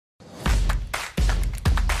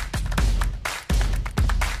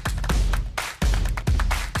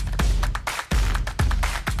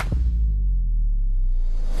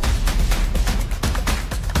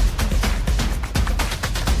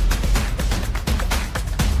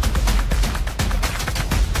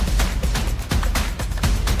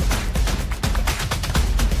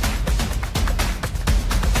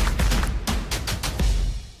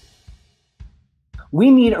We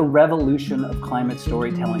need a revolution of climate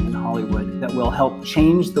storytelling in Hollywood that will help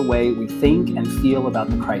change the way we think and feel about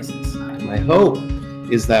the crisis. My hope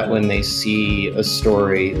is that when they see a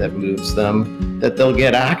story that moves them, that they'll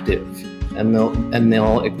get active and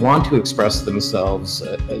they'll want to express themselves,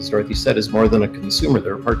 as Dorothy said, as more than a consumer,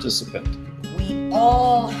 they're a participant. We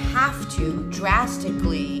all have to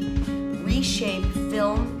drastically reshape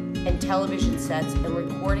film and television sets and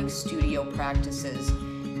recording studio practices.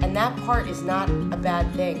 And that part is not a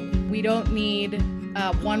bad thing. We don't need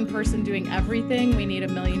one person doing everything. We need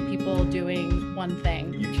 1 million people doing one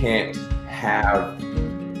thing. You can't have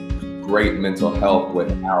great mental health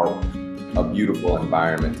without a beautiful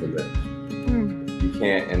environment to live. You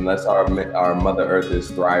can't, unless our Mother Earth is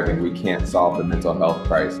thriving, we can't solve the mental health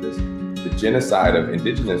crisis. The genocide of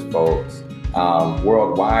indigenous folks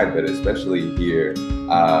worldwide, but especially here,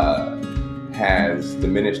 has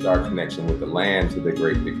diminished our connection with the land to the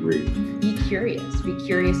great degree. Be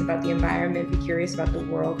curious about the environment, be curious about the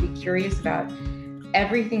world, be curious about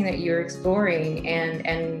everything that you're exploring,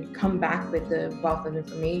 and come back with the wealth of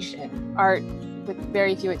information. Art, with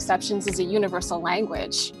very few exceptions, is a universal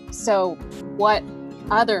language. So what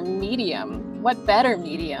other medium, what better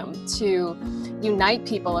medium to unite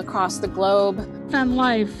people across the globe? Defend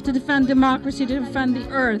life, to defend democracy, to defend the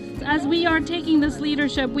earth. As we are taking this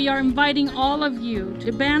leadership, we are inviting all of you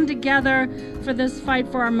to band together for this fight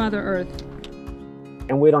for our Mother Earth.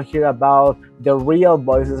 And we don't hear about the real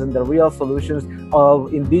voices and the real solutions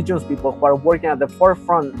of indigenous people who are working at the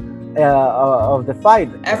forefront of the fight.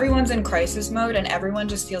 Everyone's in crisis mode and everyone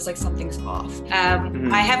just feels like something's off.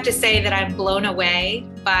 I have to say that I'm blown away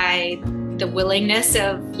by the willingness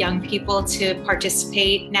of young people to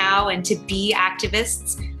participate now and to be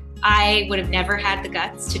activists. I would have never had the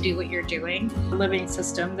guts to do what you're doing. A living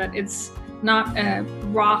system, that it's not a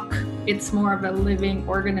rock, it's more of a living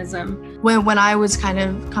organism. When I was kind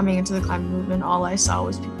of coming into the climate movement, all I saw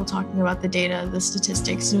was people talking about the data, the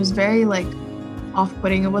statistics. It was very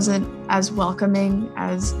off-putting. It wasn't as welcoming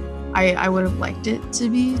as I would have liked it to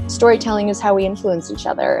be. Storytelling is how we influence each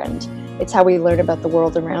other, and it's how we learn about the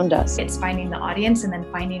world around us. It's finding the audience and then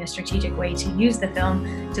finding a strategic way to use the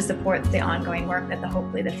film to support the ongoing work that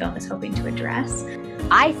hopefully the film is hoping to address.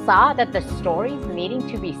 I saw that the stories needing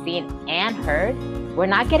to be seen and heard were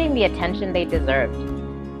not getting the attention they deserved.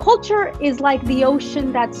 Culture is like the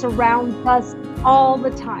ocean that surrounds us all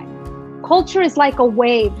the time. Culture is like a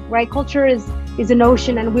wave, right? Culture is an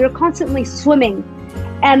ocean and we're constantly swimming.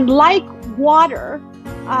 And like water,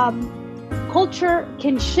 culture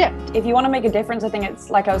can shift. If you want to make a difference, I think it's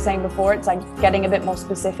like I was saying before, it's like getting a bit more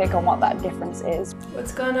specific on what that difference is.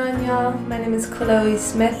 What's going on, y'all? My name is Chloe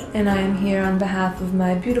Smith and I am here on behalf of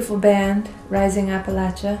my beautiful band, Rising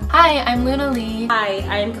Appalachia. Hi, I'm Luna Lee. Hi,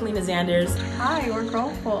 I am Kalina Zanders. Hi, we're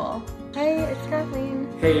Girlful. Hey, it's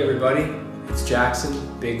Kathleen. Hey everybody, it's Jackson,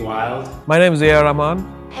 Big Wild. My name is Zia Rahman.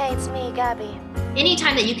 Hey, it's me, Gabby.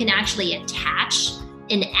 Anytime that you can actually attach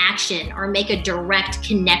an action or make a direct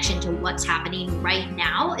connection to what's happening right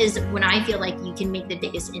now is when I feel like you can make the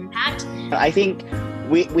biggest impact. I think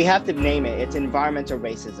we have to name it. It's environmental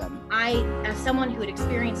racism. As someone who had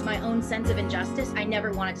experienced my own sense of injustice, I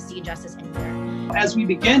never wanted to see injustice anywhere. As we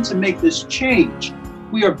begin to make this change,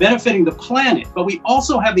 we are benefiting the planet, but we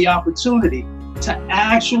also have the opportunity to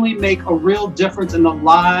actually make a real difference in the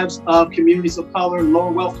lives of communities of color,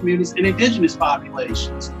 lower wealth communities, and indigenous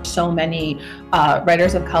populations. So many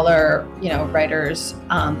writers of color, writers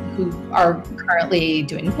who are currently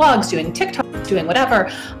doing blogs, doing TikToks, doing whatever,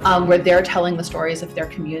 where they're telling the stories of their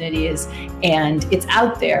communities, and it's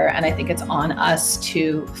out there. And I think it's on us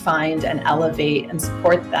to find and elevate and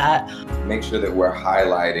support that. Make sure that we're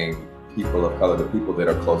highlighting people of color, the people that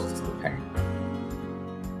are closest to the pain.